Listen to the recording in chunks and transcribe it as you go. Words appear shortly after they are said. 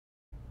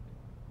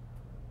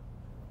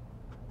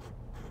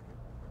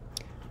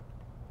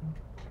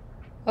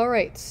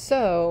Alright,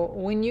 so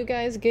when you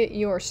guys get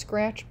your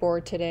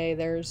Scratchboard today,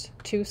 there's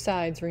two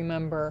sides,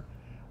 remember.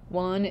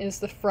 One is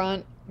the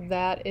front,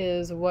 that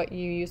is what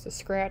you use the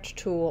scratch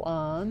tool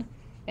on,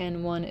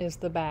 and one is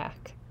the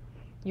back.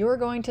 You're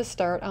going to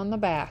start on the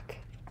back.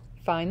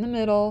 Find the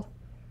middle,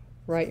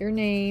 write your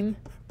name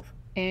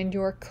and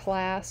your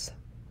class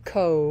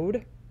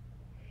code,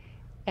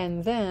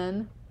 and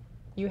then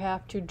you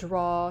have to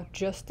draw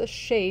just the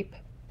shape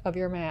of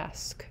your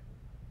mask.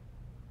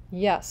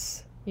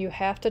 Yes, you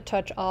have to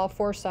touch all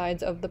four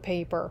sides of the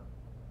paper.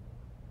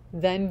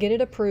 Then get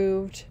it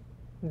approved,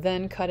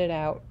 then cut it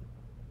out.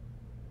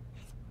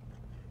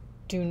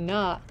 Do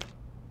not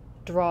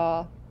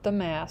draw the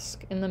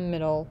mask in the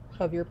middle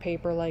of your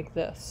paper like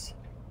this.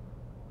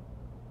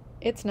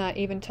 It's not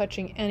even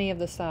touching any of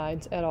the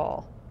sides at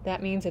all.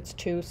 That means it's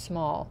too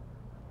small.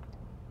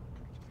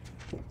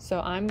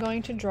 So I'm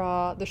going to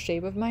draw the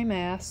shape of my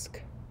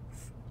mask,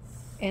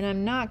 and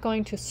I'm not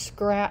going to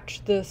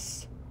scratch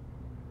this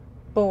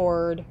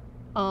board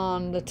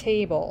on the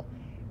table,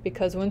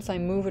 because once I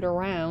move it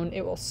around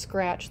it will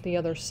scratch the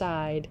other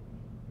side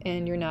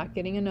and you're not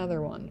getting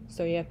another one,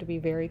 so you have to be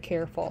very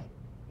careful.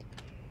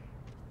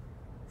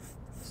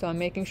 So I'm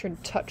making sure to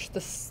touch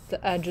the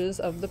edges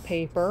of the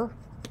paper.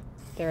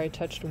 There, I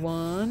touched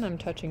one, I'm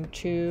touching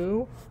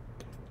two,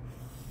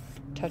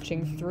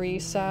 touching three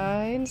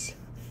sides.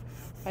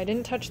 I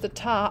didn't touch the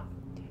top,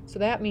 so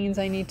that means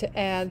I need to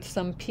add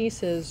some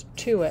pieces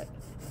to it.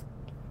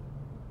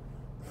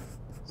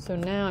 So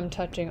now I'm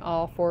touching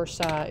all four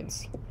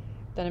sides.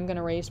 Then I'm going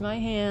to raise my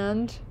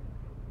hand.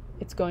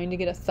 It's going to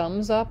get a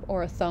thumbs up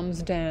or a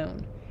thumbs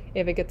down.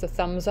 If it gets a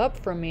thumbs up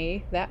from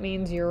me, that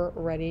means you're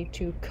ready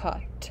to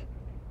cut.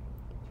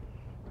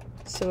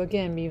 So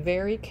again, be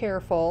very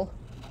careful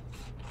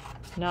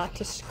not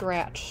to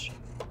scratch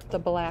the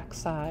black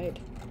side.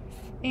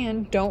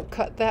 And don't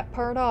cut that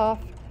part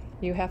off.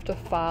 You have to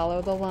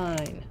follow the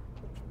line.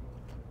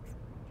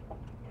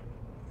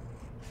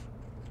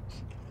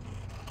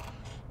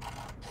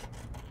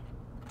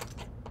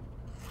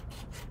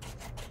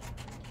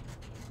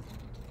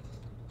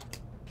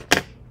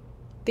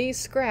 These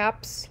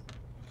scraps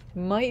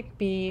might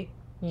be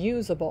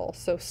usable,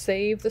 so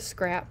save the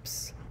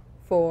scraps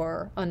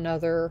for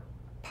another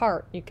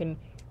part. You can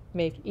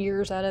make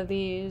ears out of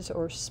these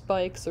or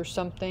spikes or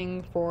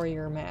something for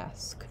your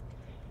mask.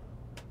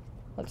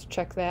 Let's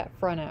check that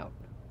front out.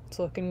 It's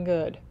looking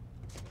good.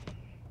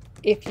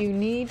 If you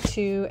need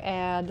to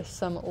add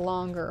some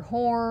longer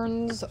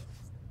horns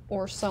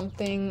or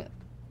something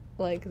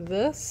like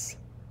this,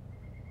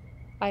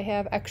 I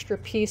have extra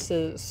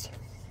pieces.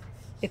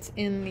 It's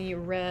in the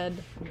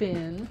red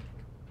bin.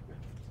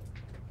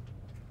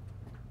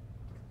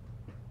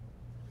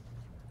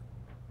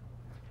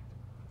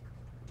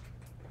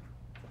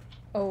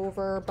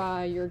 Over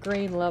by your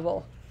grade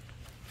level.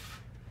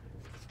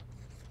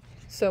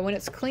 So when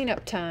it's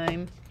cleanup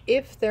time,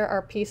 if there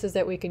are pieces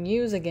that we can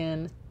use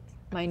again,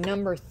 my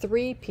number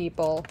 3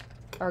 people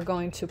are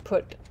going to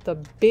put the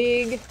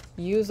big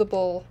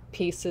usable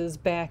pieces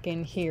back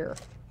in here.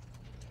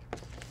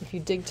 If you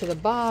dig to the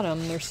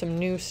bottom, there's some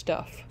new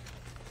stuff.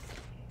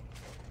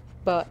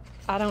 But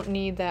I don't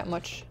need that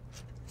much,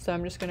 so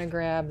I'm just going to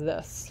grab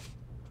this.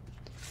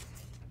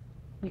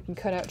 You can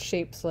cut out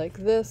shapes like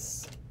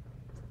this,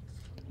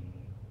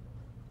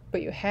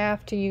 but you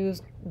have to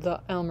use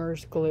the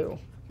Elmer's glue.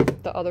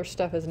 The other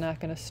stuff is not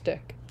going to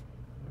stick.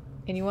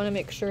 And you want to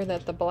make sure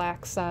that the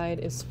black side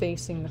is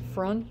facing the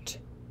front.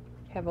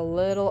 Have a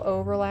little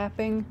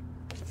overlapping.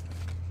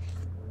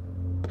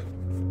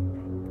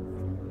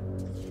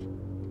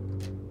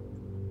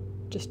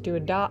 Just do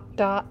a dot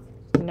dot,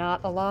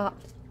 not a lot.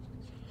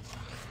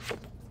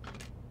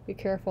 Be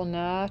careful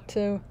not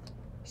to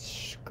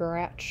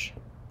scratch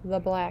the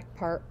black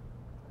part.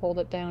 Hold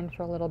it down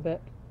for a little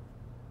bit.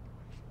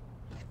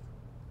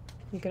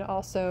 You can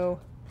also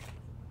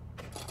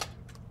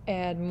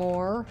add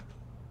more.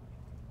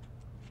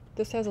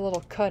 This has a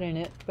little cut in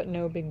it, but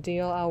no big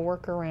deal. I'll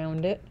work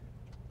around it.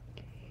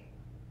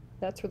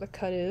 That's where the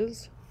cut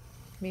is.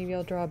 Maybe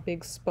I'll draw a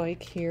big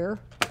spike here.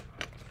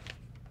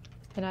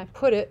 And I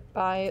put it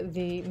by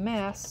the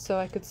mask so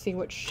I could see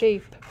what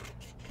shape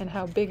and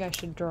how big I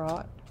should draw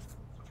it.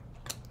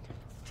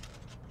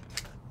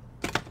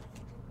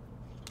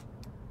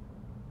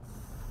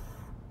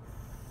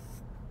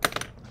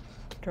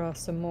 Draw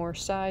some more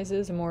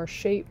sizes, more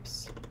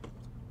shapes.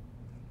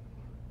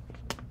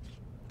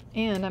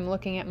 And I'm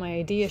looking at my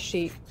idea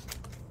sheet.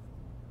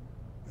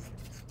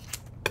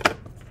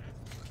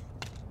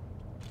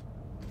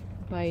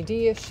 My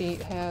idea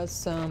sheet has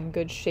some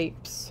good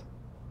shapes.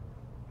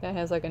 That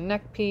has like a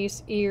neck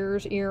piece,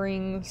 ears,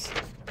 earrings,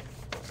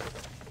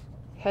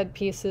 head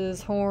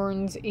pieces,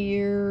 horns,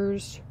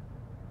 ears,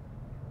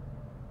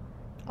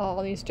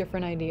 all these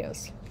different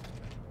ideas.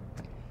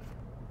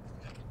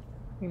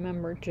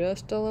 Remember,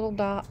 just a little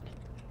dot.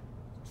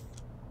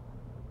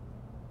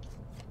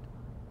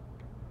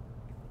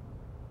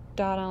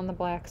 Dot on the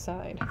black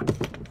side.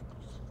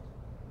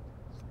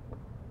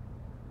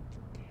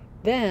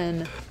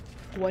 Then,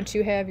 once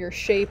you have your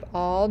shape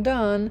all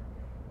done,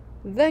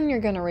 Then you're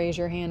going to raise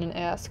your hand and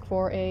ask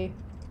for a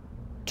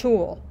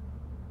tool.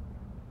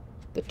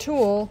 The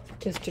tool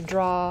is to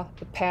draw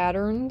the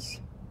patterns,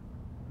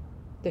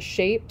 the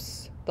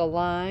shapes, the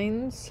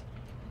lines,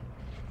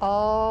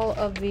 all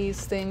of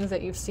these things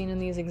that you've seen in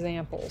these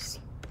examples.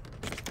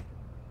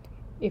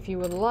 If you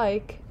would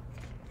like,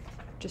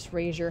 just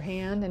raise your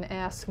hand and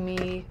ask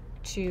me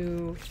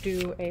to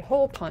do a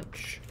hole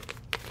punch.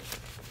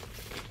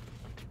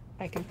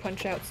 I can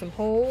punch out some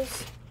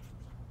holes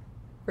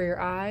for your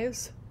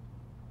eyes,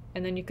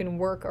 and then you can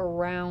work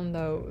around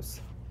those.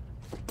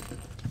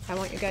 I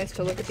want you guys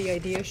to look at the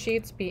idea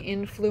sheets, be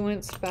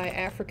influenced by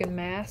African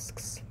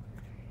masks.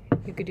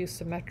 You could do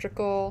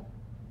symmetrical,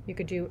 you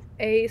could do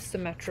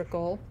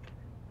asymmetrical,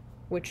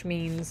 which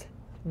means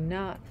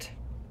not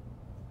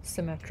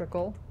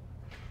symmetrical.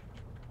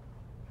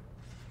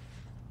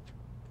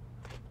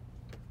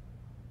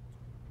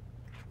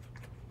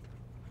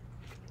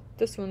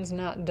 This one's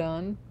not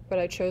done, but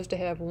I chose to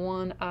have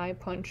one eye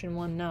punch and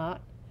one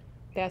not.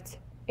 That's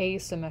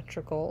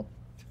asymmetrical.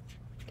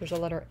 There's a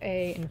letter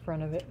A in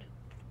front of it.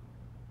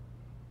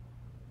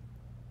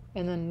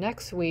 And then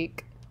next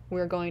week,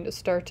 we're going to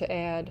start to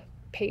add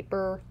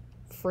paper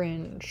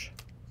fringe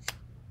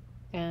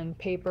and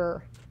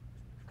paper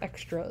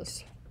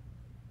extras.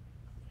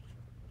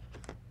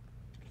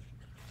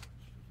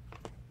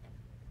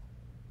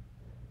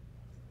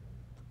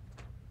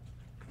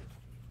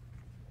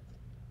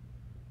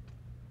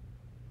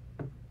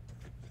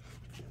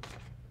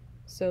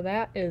 So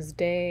that is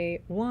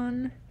day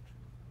 1,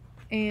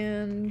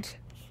 and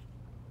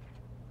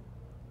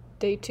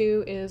day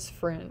 2 is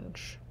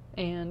fringe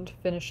and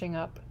finishing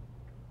up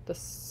the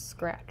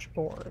scratch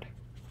board.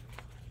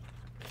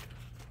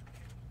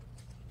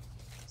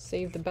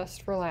 Save the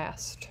best for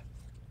last.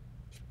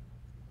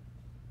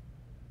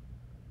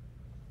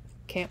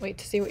 Can't wait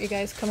to see what you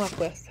guys come up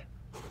with.